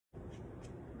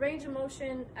range of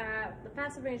motion, the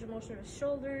passive range of motion of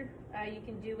shoulder, you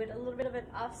can do it a little bit of an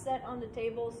offset on the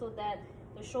table so that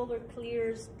the shoulder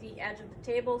clears the edge of the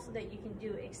table so that you can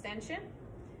do extension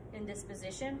in this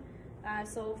position.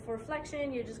 So for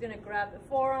flexion, you're just going to grab the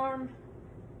forearm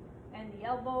and the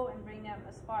elbow and bring them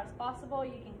as far as possible.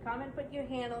 You can come and put your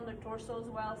hand on the torso as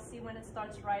well, see when it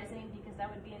starts rising, because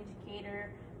that would be an indicator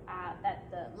that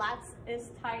the lats is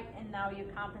tight and now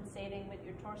you're compensating with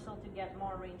your torso to get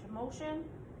more range of motion.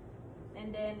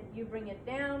 And then you bring it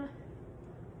down,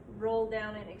 roll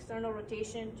down in external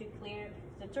rotation to clear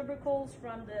the tubercles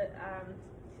from the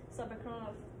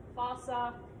subacromial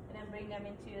fossa, and then bring them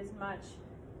into as much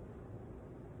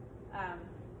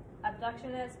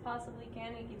abduction as possibly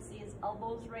can. You can see his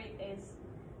elbows is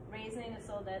raising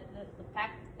so that the pec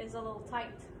is a little tight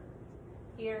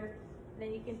here.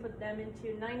 Then you can put them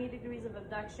into 90 degrees of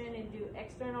abduction and do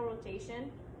external rotation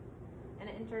and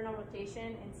internal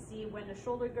rotation, and see when the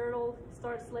shoulder girdle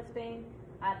starts lifting.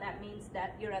 That means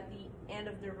that you're at the end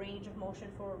of the range of motion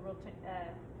for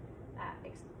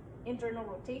internal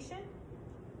rotation.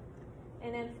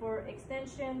 And then for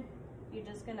extension, you're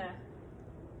just gonna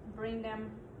bring them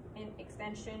in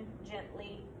extension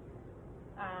gently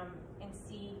and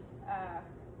see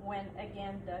when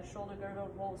again the shoulder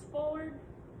girdle rolls forward.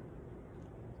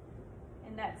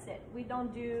 And that's it. We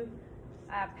don't do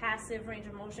passive range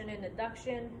of motion in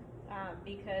adduction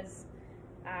because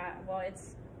well,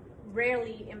 it's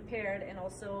rarely impaired, and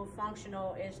also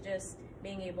functional is just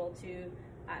being able to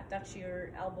touch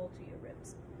your elbow to your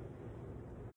ribs.